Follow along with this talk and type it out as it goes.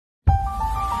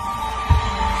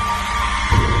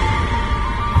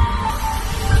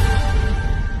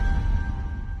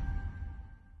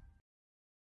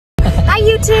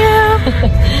too.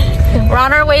 We're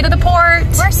on our way to the port.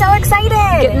 We're so excited.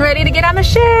 Getting ready to get on the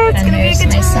ship. It's gonna be a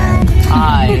good time.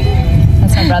 Hi.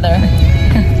 That's my brother.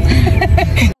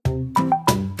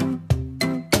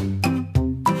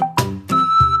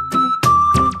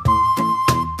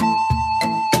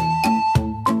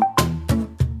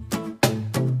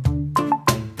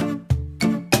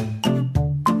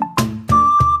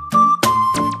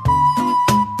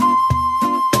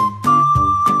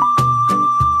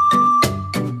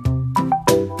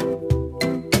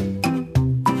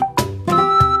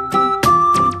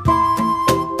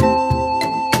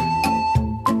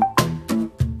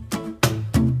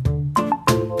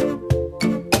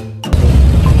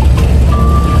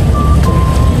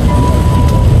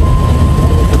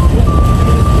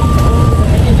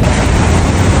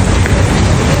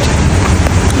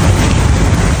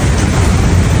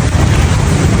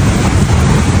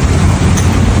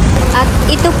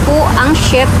 Ito po ang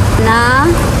ship na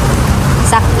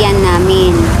sakyan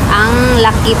namin. Ang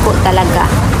laki po talaga.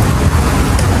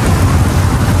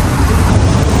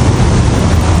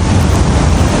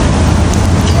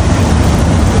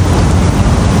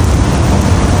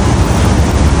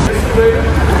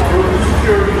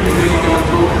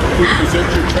 Present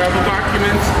your travel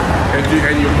documents and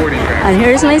your boarding pass. And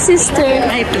here's my sister.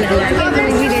 I can't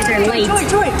believe you guys are late.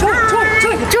 Joy.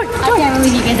 I can't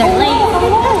believe you guys are late.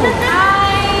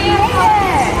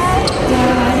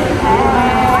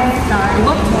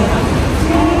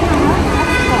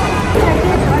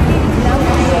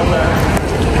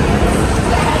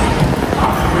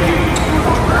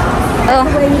 Oh,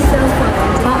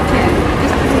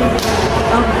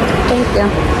 thank you.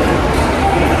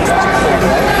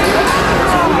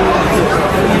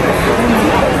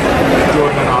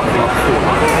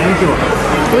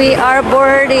 We are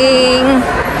boarding.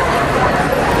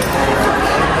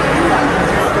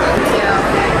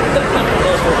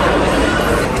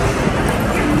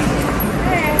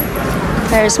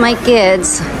 There's my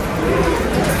kids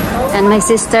and my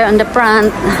sister on the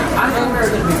front.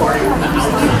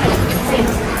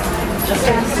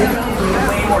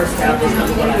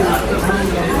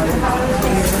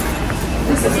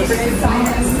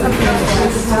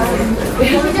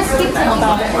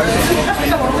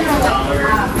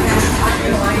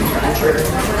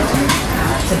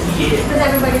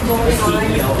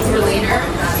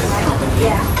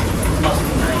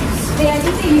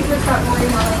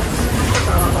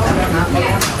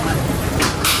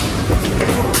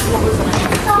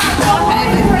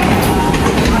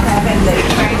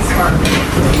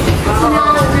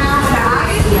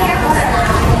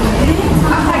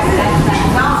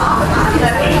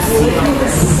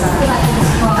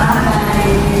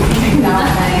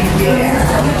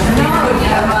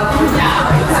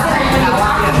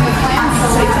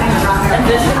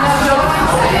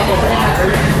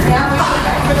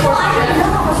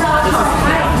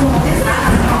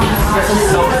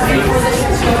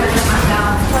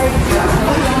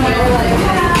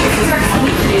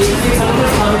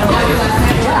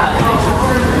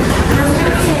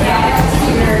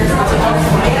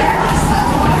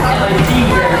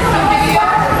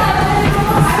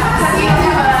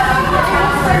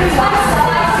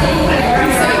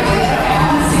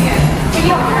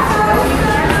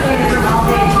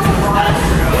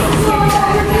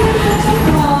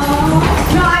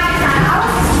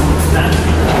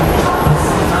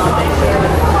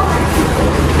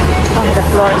 The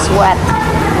floor is wet.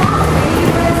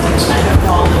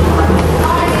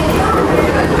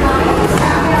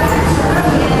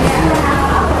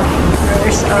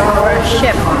 There's our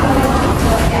ship.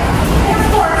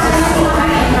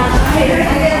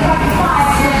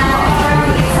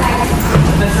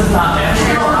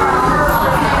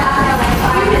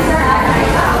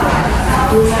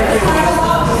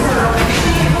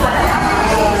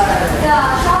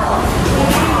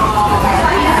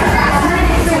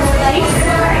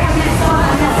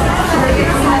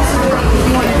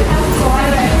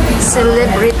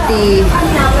 Celebrity.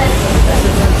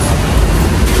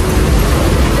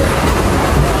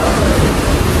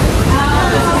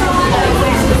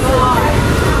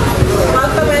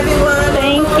 Welcome everyone.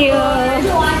 Thank you.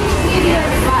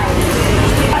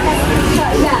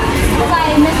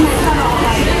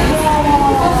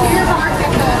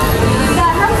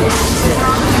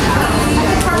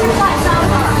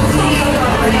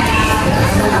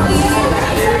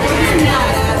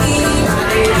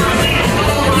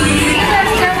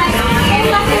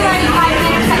 Left and right.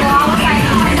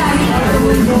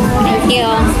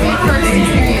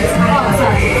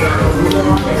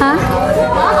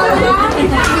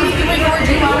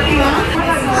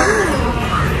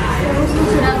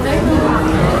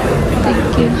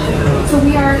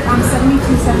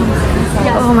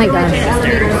 Oh my god.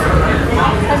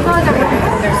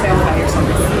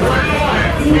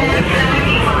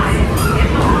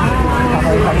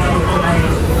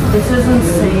 This is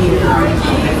insane.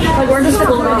 Like we're just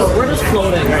floating. We're just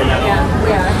floating right now.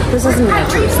 Yeah. This isn't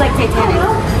natural. It's like Titanic.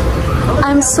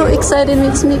 I'm so excited, it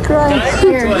makes me cry.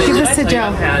 Here, give this to Joe.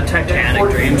 I've had Titanic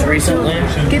dreams recently.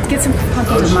 Get some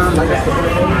content of Mom.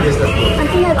 I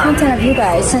can get content of you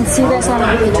guys since you guys want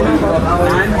to be travel.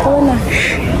 Go in there.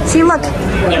 See, look,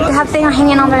 they have things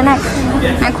hanging on their neck.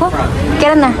 Isn't cool?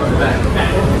 Get in there.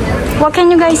 What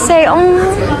can you guys say? Oh,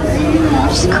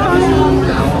 she's crying.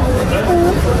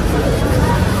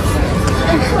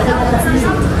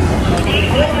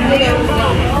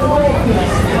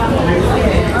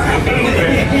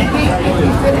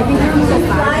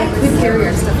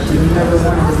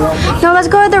 No, let's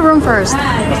go to the room first.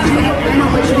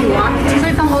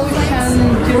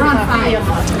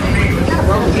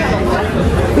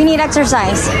 We need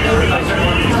exercise.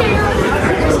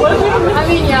 I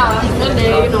mean, yeah, one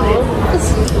day, you know.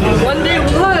 One day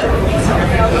what?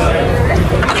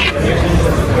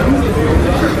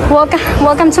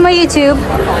 Welcome to my YouTube.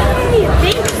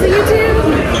 Thanks,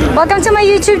 YouTube. Welcome to my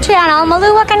YouTube channel.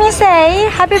 Malu, what can you say?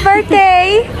 Happy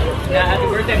birthday. Yeah, happy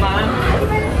birthday, Mom.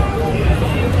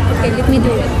 Okay, let me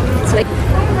do it. It's like...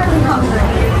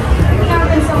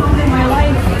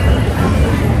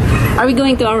 Are we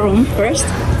going to our room first?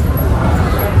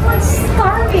 I'm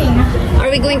starving. Are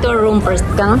we going to our room first,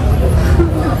 Kang?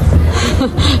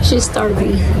 She's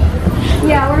starving.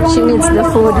 Yeah, we're going She needs one the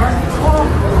more food. floor.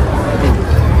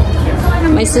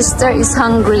 My sister is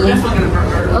hungry.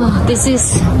 Oh, this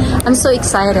is... I'm so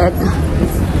excited.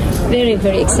 Very,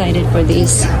 very excited for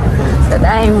this. That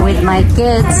I'm with my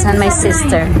kids and my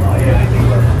sister.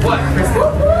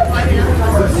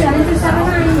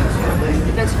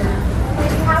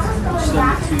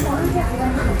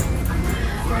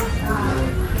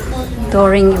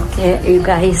 Touring you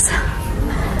guys.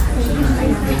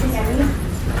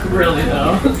 Really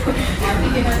though.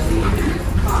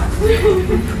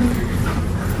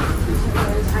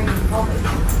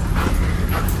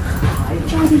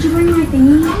 Joe, did you bring my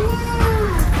thingy?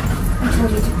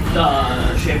 The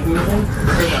shampoo thing? Or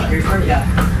the hair part? Yeah.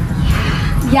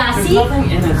 Yeah, There's see? nothing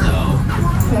in it though.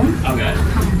 Okay.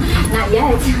 Not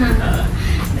yet.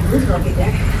 This will be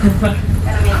there.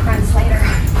 Gotta make friends later.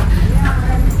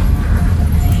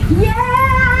 Yeah!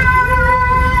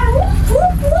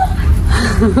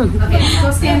 Okay, go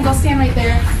stand right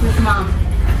there with Mom.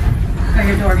 By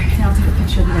your door, and I'll take a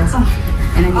picture of you guys.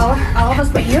 And then all of us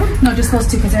but you? No, just those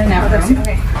two because they're in that room.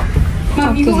 Okay.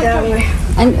 Mom, you go that way.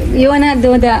 And you wanna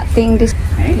do that thing this...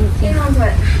 Hang on to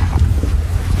it.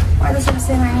 Why does it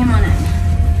say my name on it?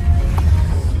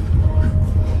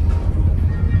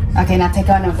 Okay, now take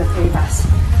one of the three of us.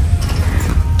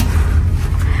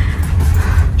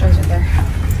 Joy's right there.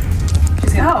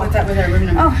 She's gonna put that with our room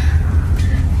number. Oh.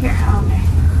 Here, okay.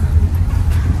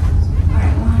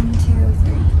 Alright, 1, 2,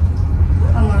 3.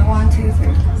 One more, 1, 2, 3.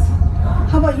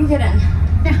 How about you get in?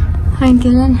 Hi,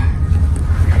 Dylan.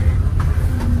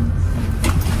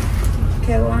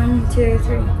 Okay, 1, 2,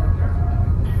 3.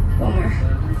 One more.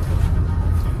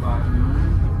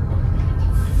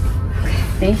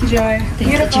 Thank you, Joy.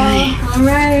 Beautiful.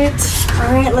 Alright.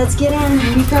 Alright, let's get in.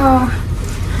 Here we go.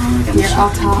 Here,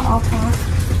 I'll talk.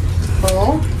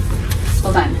 Full.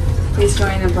 Hold on. Please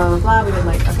join the blah blah blah. We would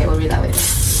like, okay, we'll read that later.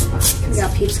 We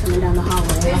got peeps coming down the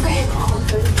hallway. Okay.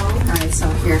 Alright, so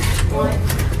here. Oh,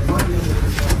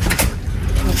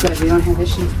 good. We don't have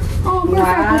issues. Oh,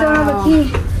 perfect. We don't have a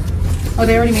key. Oh,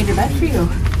 they already made your bed for you.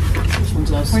 Which one's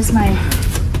this? Where's my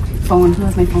phone? Who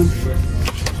has my phone?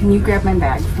 Can you grab my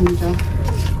bag from me, Joe?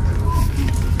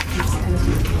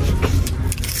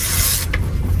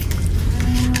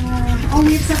 Oh,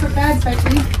 we have separate bags,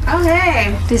 Becky.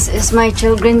 Okay. This is my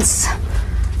children's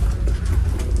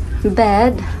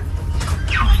bed.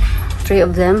 3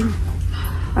 of them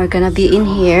are gonna be in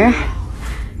here.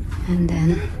 And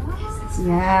then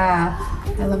Yeah.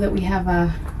 I love that we have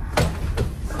a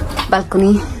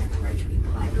balcony.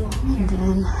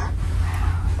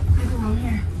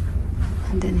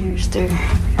 And then here's their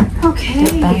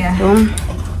okay. bathroom.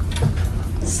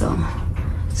 So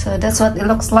that's what it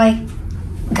looks like,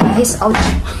 guys. Ouch.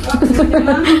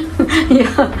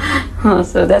 Yeah. Oh,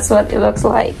 so that's what it looks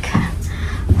like.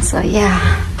 So yeah.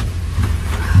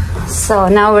 So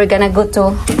now we're gonna go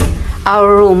to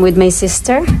our room with my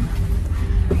sister.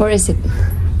 Where is it?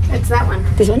 It's that one.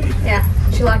 This one? Yeah.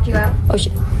 She locked you out. Oh,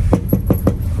 she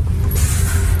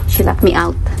locked me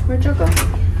out. Where'd Joe go?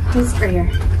 He's right here.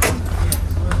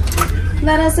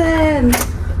 Let us in.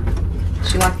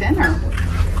 She locked in or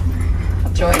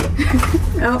Joy?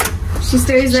 Oh. She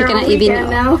stays there all weekend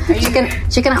now.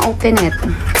 She cannot open it.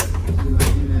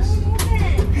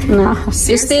 No,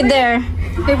 you stay there.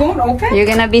 They won't open? You're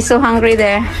gonna be so hungry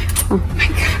there. Oh my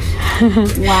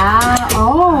gosh. Wow.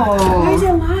 Oh. Why is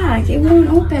it locked? It won't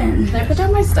open. Did I put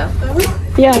down my stuff though?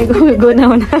 Yeah, go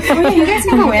now. Oh yeah, you guys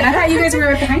can go in. I thought you guys were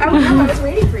right behind me. I don't know. I was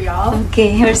waiting for y'all. Okay,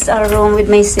 here's our room with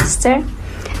my sister.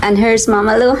 And here's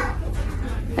Mama Lu.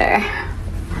 There.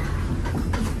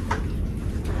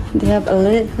 They have a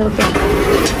little bit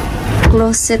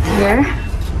closet here.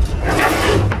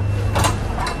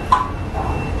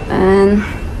 And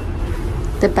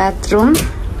the bathroom.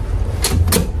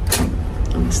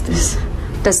 What's this?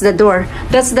 That's the door.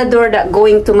 That's the door that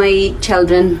going to my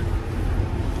children.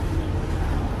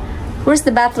 Where's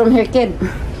the bathroom here, kid?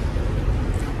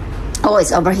 Oh,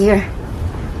 it's over here.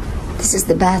 This is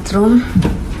the bathroom.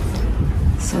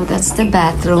 So that's the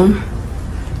bathroom.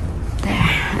 There.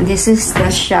 And this is the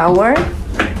shower.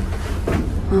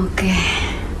 Okay.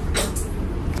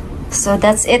 So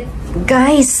that's it,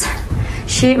 guys.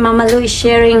 Mama Lu is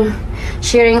sharing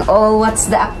all what's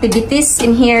the activities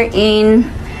in here in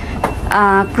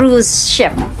cruise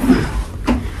ship.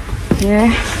 Here.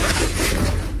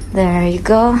 There you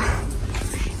go.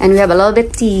 And we have a little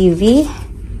bit TV.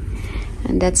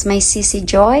 And that's my Sissy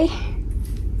Joy.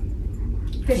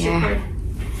 Yeah.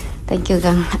 Thank you,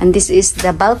 gang. And this is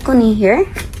the balcony here.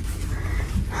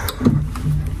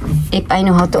 If I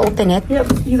know how to open it.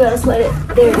 Yep, you gotta slide it.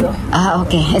 There you go.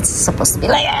 Okay. It's supposed to be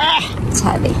like, it's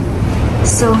heavy.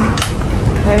 So,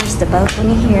 there's the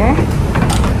balcony here.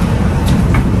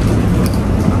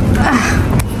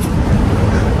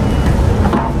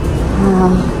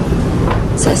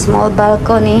 It's a small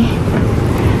balcony.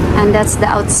 And that's the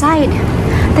outside.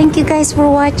 Thank you guys for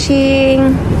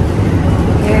watching.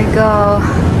 There you go.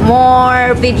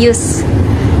 More videos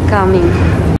coming.